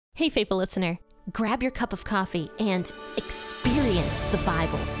Hey, faithful listener, grab your cup of coffee and experience the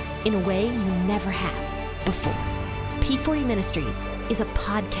Bible in a way you never have before. P40 Ministries is a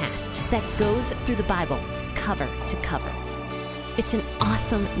podcast that goes through the Bible cover to cover. It's an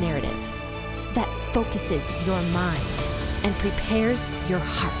awesome narrative that focuses your mind and prepares your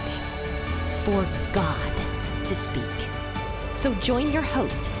heart for God to speak. So join your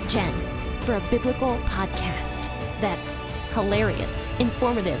host, Jen, for a biblical podcast that's hilarious,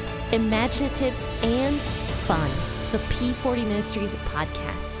 informative, imaginative, and fun. The P40 Ministries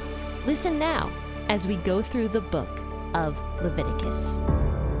podcast. Listen now as we go through the book of Leviticus.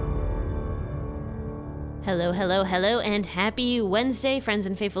 Hello, hello, hello, and happy Wednesday, friends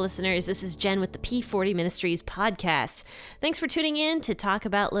and faithful listeners. This is Jen with the P40 Ministries podcast. Thanks for tuning in to talk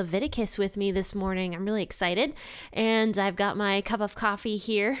about Leviticus with me this morning. I'm really excited, and I've got my cup of coffee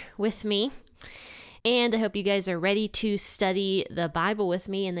here with me. And I hope you guys are ready to study the Bible with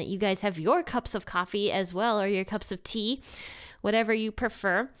me and that you guys have your cups of coffee as well, or your cups of tea, whatever you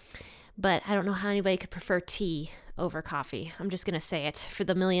prefer. But I don't know how anybody could prefer tea over coffee. I'm just going to say it for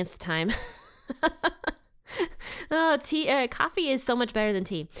the millionth time. Coffee is so much better than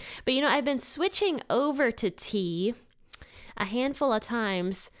tea. But I've been switching over to tea a handful of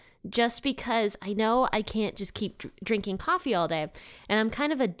times just because I know I can't just keep drinking coffee all day. And I'm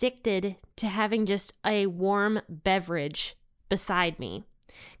kind of addicted to having just a warm beverage beside me.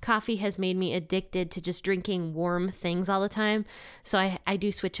 Coffee has made me addicted to just drinking warm things all the time. So I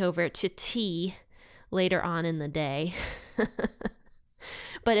do switch over to tea later on in the day.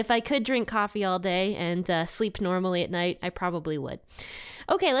 But if I could drink coffee all day and sleep normally at night, I probably would.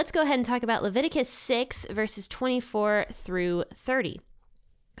 Okay, let's go ahead and talk about Leviticus 6, verses 24 through 30.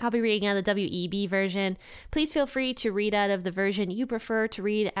 I'll be reading out of the WEB version. Please feel free to read out of the version you prefer to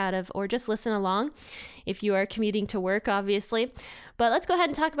read out of, or just listen along if you are commuting to work, obviously. But let's go ahead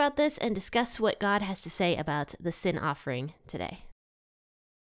and talk about this and discuss what God has to say about the sin offering today.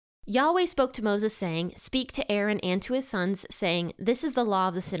 Yahweh spoke to Moses, saying, "Speak to Aaron and to his sons, saying, This is the law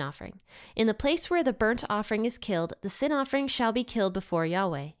of the sin offering. In the place where the burnt offering is killed, the sin offering shall be killed before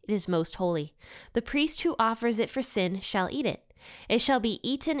Yahweh. It is most holy. The priest who offers it for sin shall eat it. It shall be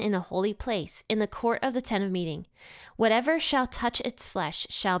eaten in a holy place, in the court of the tent of meeting. Whatever shall touch its flesh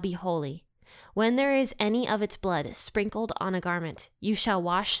shall be holy. When there is any of its blood sprinkled on a garment, you shall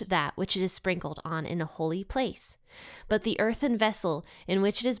wash that which it is sprinkled on in a holy place. But the earthen vessel in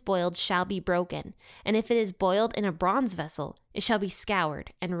which it is boiled shall be broken, and if it is boiled in a bronze vessel, it shall be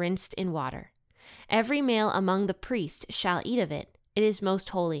scoured and rinsed in water. Every male among the priests shall eat of it. It is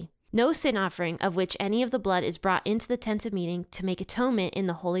most holy. No sin offering of which any of the blood is brought into the tent of meeting to make atonement in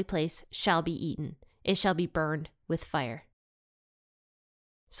the holy place shall be eaten. It shall be burned with fire."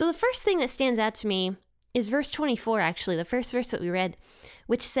 So the first thing that stands out to me is verse 24, actually, the first verse that we read,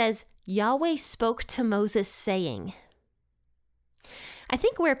 which says, Yahweh spoke to Moses saying. I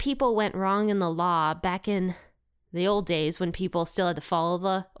think where people went wrong in the law back in the old days when people still had to follow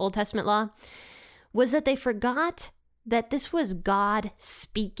the Old Testament law was that they forgot that this was God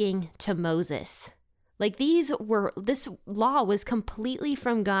speaking to Moses. Like this law was completely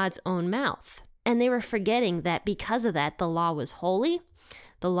from God's own mouth. And they were forgetting that because of that, the law was holy.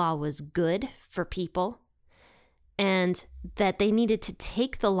 The law was good for people, and that they needed to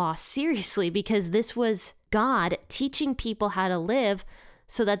take the law seriously because this was God teaching people how to live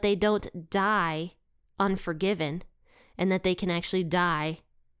so that they don't die unforgiven and that they can actually die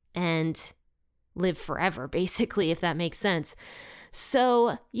and live forever, basically, if that makes sense.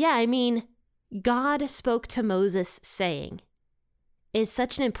 So, God spoke to Moses saying is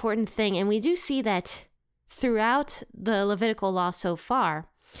such an important thing, and we do see that throughout the Levitical law so far.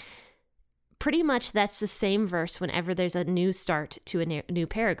 Pretty much that's the same verse whenever there's a new start to a new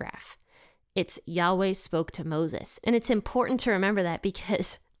paragraph. It's Yahweh spoke to Moses. And it's important to remember that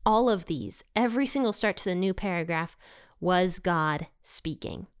because all of these, every single start to the new paragraph was God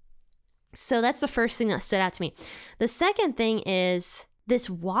speaking. So that's the first thing that stood out to me. The second thing is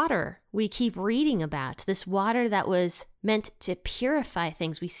this water we keep reading about, this water that was meant to purify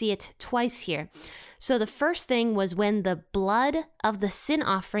things. We see it twice here. So the first thing was when the blood of the sin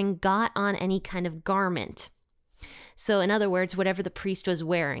offering got on any kind of garment. So in other words, whatever the priest was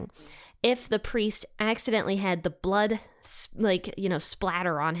wearing. If the priest accidentally had the blood,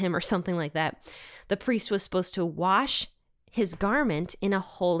 splatter on him or something like that, the priest was supposed to wash his garment in a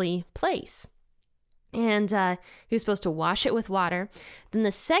holy place. And he was supposed to wash it with water. Then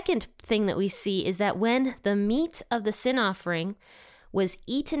the second thing that we see is that when the meat of the sin offering was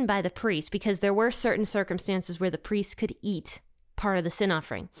eaten by the priest, because there were certain circumstances where the priest could eat part of the sin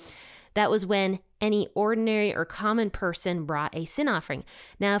offering, that was when any ordinary or common person brought a sin offering.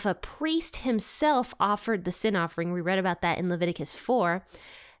 Now, if a priest himself offered the sin offering, we read about that in Leviticus 4,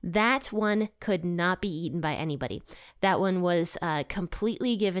 that one could not be eaten by anybody. That one was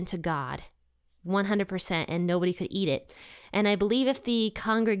completely given to God, 100%, and nobody could eat it. And I believe if the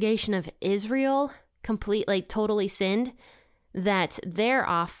congregation of Israel totally sinned, that their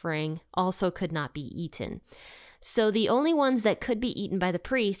offering also could not be eaten. So the only ones that could be eaten by the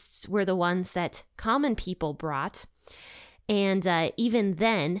priests were the ones that common people brought. And even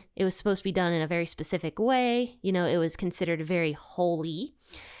then, it was supposed to be done in a very specific way. It was considered very holy.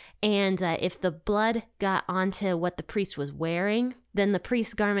 And if the blood got onto what the priest was wearing, then the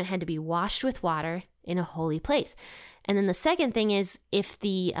priest's garment had to be washed with water in a holy place. And then the second thing is if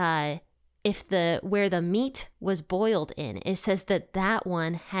where the meat was boiled in, it says that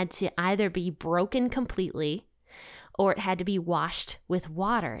one had to either be broken completely or it had to be washed with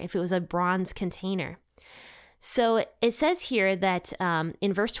water if it was a bronze container. So it says here that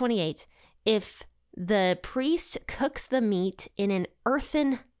in verse 28, if the priest cooks the meat in an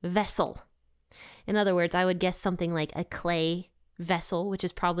earthen vessel, in other words, I would guess something like a clay vessel, which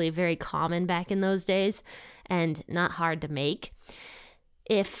is probably very common back in those days and not hard to make.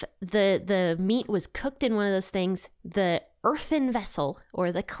 If the meat was cooked in one of those things, the earthen vessel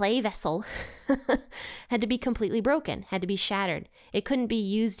or the clay vessel had to be completely broken, had to be shattered. It couldn't be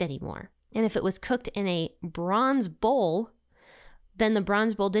used anymore. And if it was cooked in a bronze bowl, then the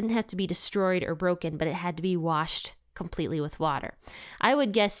bronze bowl didn't have to be destroyed or broken, but it had to be washed completely with water. I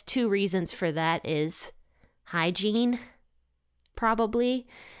would guess 2 reasons for that is hygiene, probably,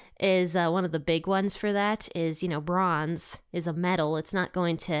 is one of the big ones for that is, bronze is a metal. It's not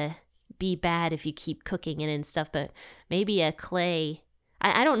going to be bad if you keep cooking it and stuff, but maybe a clay.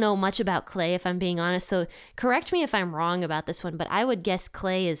 I don't know much about clay, if I'm being honest, so correct me if I'm wrong about this one, but I would guess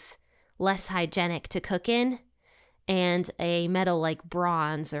clay is less hygienic to cook in, and a metal like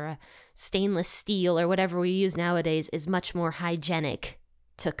bronze or a stainless steel or whatever we use nowadays is much more hygienic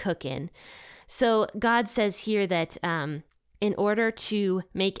to cook in. So God says here that in order to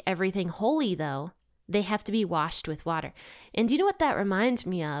make everything holy, though, they have to be washed with water. And do you know what that reminds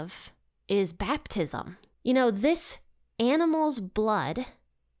me of? Is baptism. This animal's blood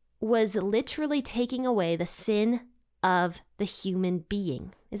was literally taking away the sin of the human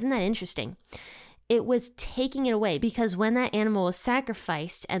being. Isn't that interesting? It was taking it away because when that animal was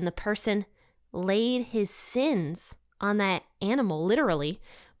sacrificed and the person laid his sins on that animal, literally,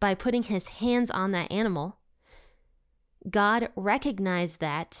 by putting his hands on that animal, God recognized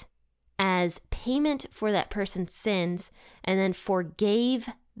that as payment for that person's sins and then forgave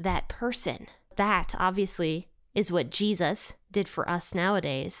that person. That, obviously, is what Jesus did for us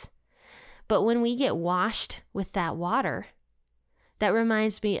nowadays. But when we get washed with that water, that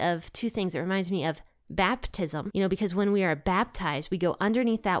reminds me of 2 things. It reminds me of baptism, because when we are baptized, we go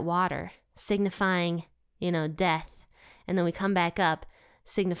underneath that water, signifying, death. And then we come back up,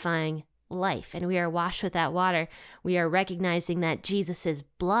 signifying life. And we are washed with that water. We are recognizing that Jesus's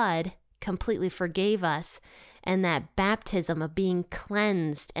blood completely forgave us. And that baptism of being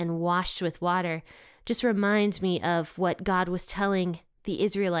cleansed and washed with water just reminds me of what God was telling the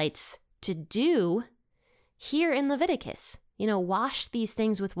Israelites to do here in Leviticus. Wash these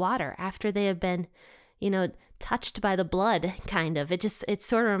things with water after they have been, touched by the blood, kind of. It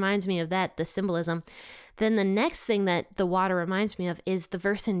sort of reminds me of that, the symbolism. Then the next thing that the water reminds me of is the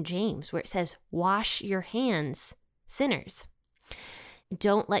verse in James where it says, wash your hands, sinners.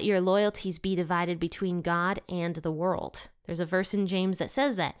 Don't let your loyalties be divided between God and the world. There's a verse in James that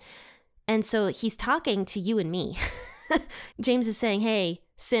says that. And so he's talking to you and me. James is saying, hey,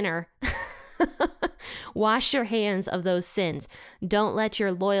 sinner, wash your hands of those sins. Don't let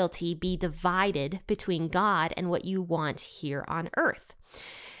your loyalty be divided between God and what you want here on earth.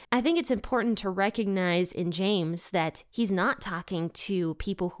 I think it's important to recognize in James that he's not talking to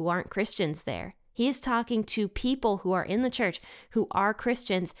people who aren't Christians there. He is talking to people who are in the church, who are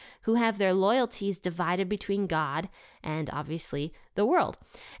Christians, who have their loyalties divided between God and obviously the world.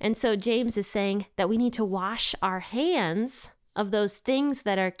 And so James is saying that we need to wash our hands of those things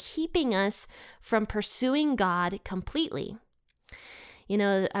that are keeping us from pursuing God completely.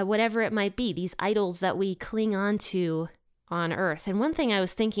 Whatever it might be, these idols that we cling on to on earth. And one thing I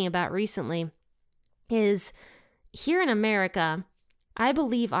was thinking about recently is here in America, I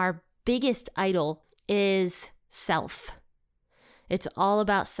believe our biggest idol is self. It's all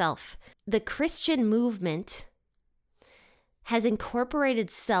about self. The Christian movement has incorporated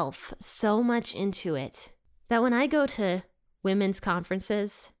self so much into it that when I go to women's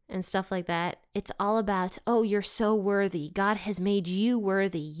conferences and stuff like that, it's all about, oh, you're so worthy. God has made you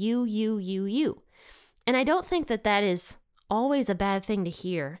worthy. You. And I don't think that that is always a bad thing to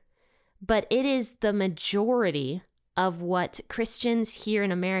hear, but it is the majority of what Christians here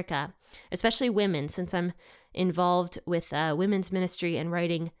in America, especially women, since I'm involved with women's ministry and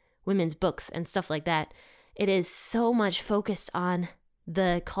writing women's books and stuff like that, it is so much focused on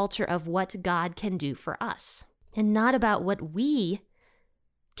the culture of what God can do for us and not about what we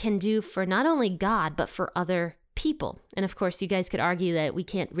can do for not only God, but for other people. And of course, you guys could argue that we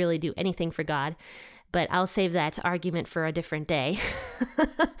can't really do anything for God, but I'll save that argument for a different day.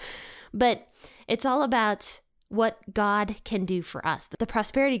 But it's all about what God can do for us. The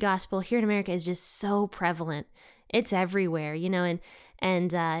prosperity gospel here in America is just so prevalent. It's everywhere,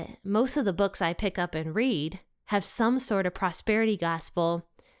 and most of the books I pick up and read have some sort of prosperity gospel,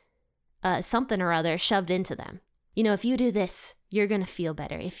 something or other shoved into them. If you do this, you're going to feel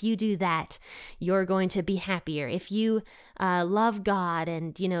better. If you do that, you're going to be happier. If you love God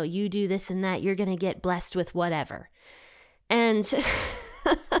and, you do this and that, you're going to get blessed with whatever. And,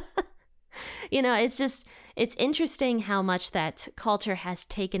 it's interesting how much that culture has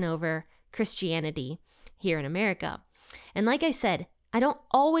taken over Christianity here in America. And like I said, I don't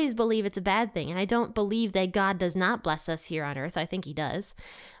always believe it's a bad thing. And I don't believe that God does not bless us here on earth. I think he does.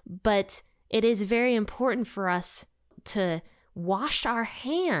 But it is very important for us to wash our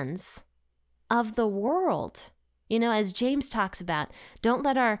hands of the world. As James talks about, don't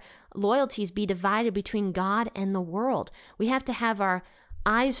let our loyalties be divided between God and the world. We have to have our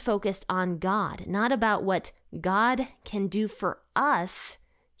eyes focused on God, not about what God can do for us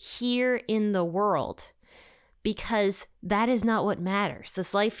here in the world, because that is not what matters.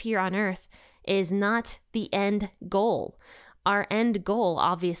 This life here on earth is not the end goal. Our end goal,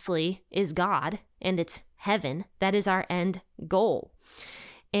 obviously, is God, and it's heaven. That is our end goal.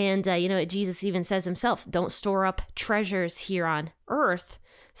 And, Jesus even says himself, don't store up treasures here on earth,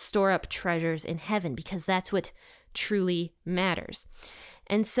 store up treasures in heaven, because that's what truly matters.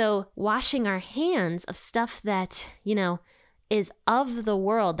 And so washing our hands of stuff that, is of the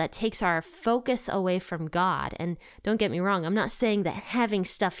world, that takes our focus away from God. And don't get me wrong, I'm not saying that having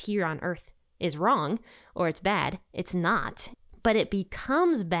stuff here on earth is wrong or it's bad. It's not. But it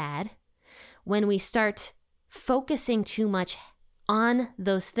becomes bad when we start focusing too much on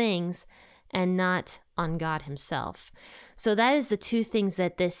those things and not on God himself. So that is the two things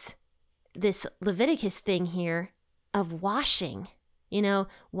that this Leviticus thing here of washing,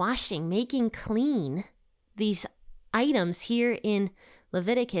 making clean these items here in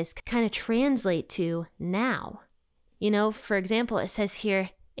Leviticus kind of translate to now. For example, it says here,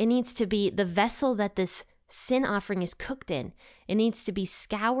 it needs to be the vessel that this sin offering is cooked in. It needs to be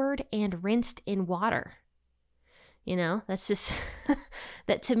scoured and rinsed in water. That's just,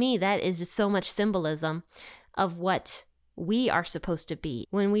 that to me, that is just so much symbolism of what we are supposed to be.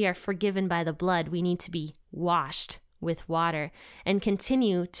 When we are forgiven by the blood, we need to be washed with water and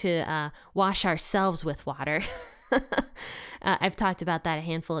continue to wash ourselves with water. I've talked about that a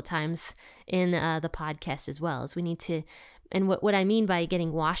handful of times in the podcast as well, as we need to, and what I mean by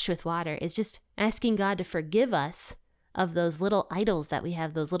getting washed with water is just asking God to forgive us of those little idols that we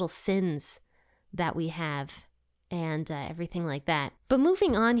have, those little sins that we have, and everything like that. But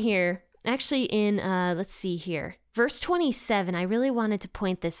moving on here, actually in, let's see here, verse 27, I really wanted to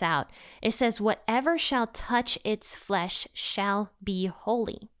point this out. It says, whatever shall touch its flesh shall be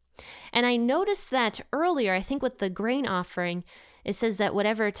holy. And I noticed that earlier, I think with the grain offering, it says that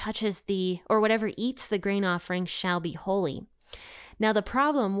whatever eats the grain offering shall be holy. Now the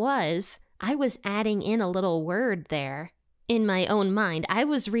problem was, I was adding in a little word there in my own mind. I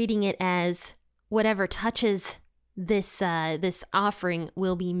was reading it as whatever touches this offering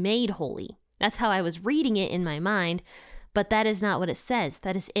will be made holy. That's how I was reading it in my mind, but that is not what it says.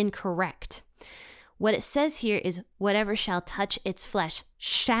 That is incorrect. What it says here is whatever shall touch its flesh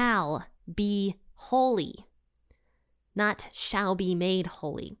shall be holy, not shall be made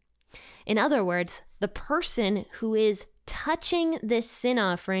holy. In other words, the person who is touching this sin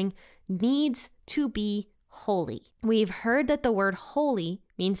offering needs to be holy. We've heard that the word holy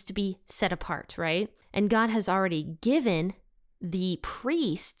means to be set apart, right? And God has already given the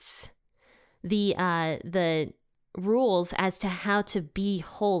priests the rules as to how to be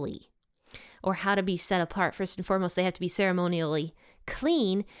holy or how to be set apart. First and foremost, they have to be ceremonially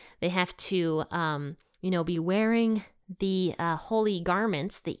clean. They have to, be wearing the holy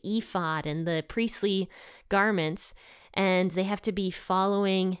garments, the ephod and the priestly garments, and they have to be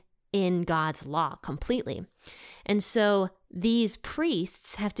following in God's law completely. And so these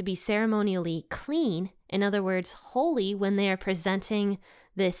priests have to be ceremonially clean, in other words, holy, when they are presenting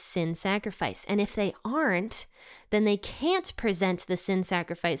this sin sacrifice. And if they aren't, then they can't present the sin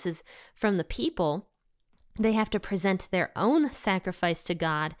sacrifices from the people They have to present their own sacrifice to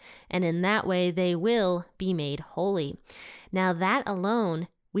God, and in that way they will be made holy. Now that alone,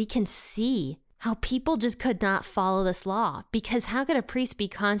 we can see how people just could not follow this law, because how could a priest be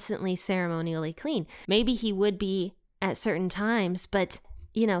constantly ceremonially clean? Maybe he would be at certain times, but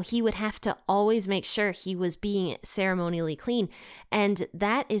he would have to always make sure he was being ceremonially clean. And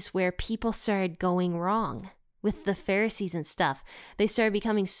that is where people started going wrong with the Pharisees and stuff. They started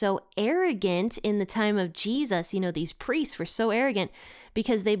becoming so arrogant in the time of Jesus. These priests were so arrogant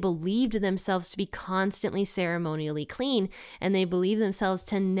because they believed themselves to be constantly ceremonially clean, and they believed themselves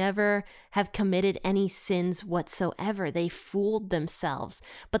to never have committed any sins whatsoever. They fooled themselves.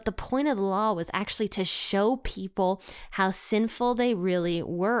 But the point of the law was actually to show people how sinful they really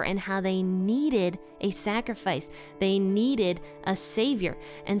were and how they needed a sacrifice. They needed a savior.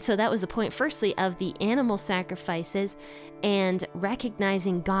 And so that was the point, firstly, of the animal sacrifices and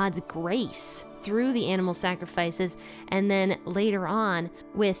recognizing God's grace through the animal sacrifices, and then later on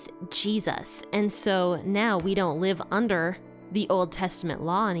with Jesus. And so now we don't live under the Old Testament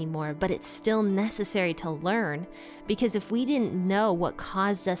law anymore, but it's still necessary to learn, because if we didn't know what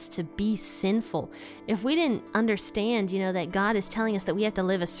caused us to be sinful, if we didn't understand, that God is telling us that we have to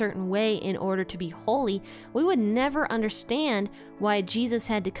live a certain way in order to be holy, we would never understand why Jesus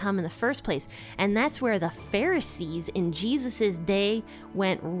had to come in the first place. And that's where the Pharisees in Jesus's day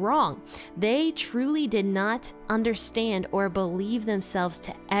went wrong. They truly did not understand or believe themselves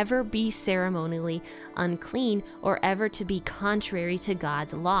to ever be ceremonially unclean or ever to be contrary to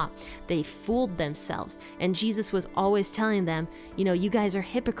God's law. They fooled themselves. And Jesus was always telling them, you guys are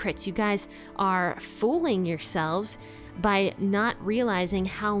hypocrites. You guys are fooling yourselves by not realizing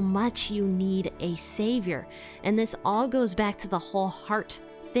how much you need a savior. And this all goes back to the whole heart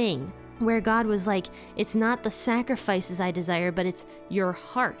thing, where God was like, it's not the sacrifices I desire, but it's your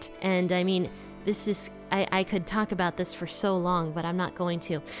heart. And I mean, this is, I could talk about this for so long, but I'm not going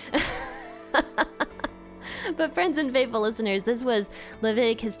to. But friends and faithful listeners, this was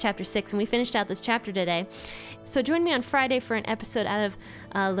Leviticus chapter 6, and we finished out this chapter today. So join me on Friday for an episode out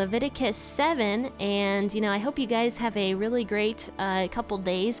of Leviticus 7, and I hope you guys have a really great couple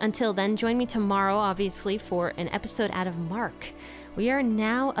days. Until then, join me tomorrow, obviously, for an episode out of Mark. We are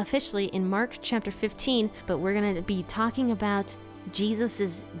now officially in Mark chapter 15, but we're going to be talking about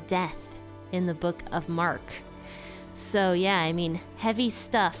Jesus's death in the book of Mark. So yeah, heavy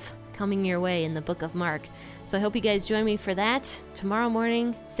stuff coming your way in the book of Mark. So I hope you guys join me for that tomorrow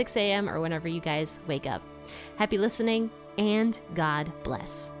morning, 6 a.m. or whenever you guys wake up. Happy listening, and God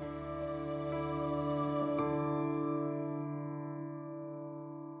bless.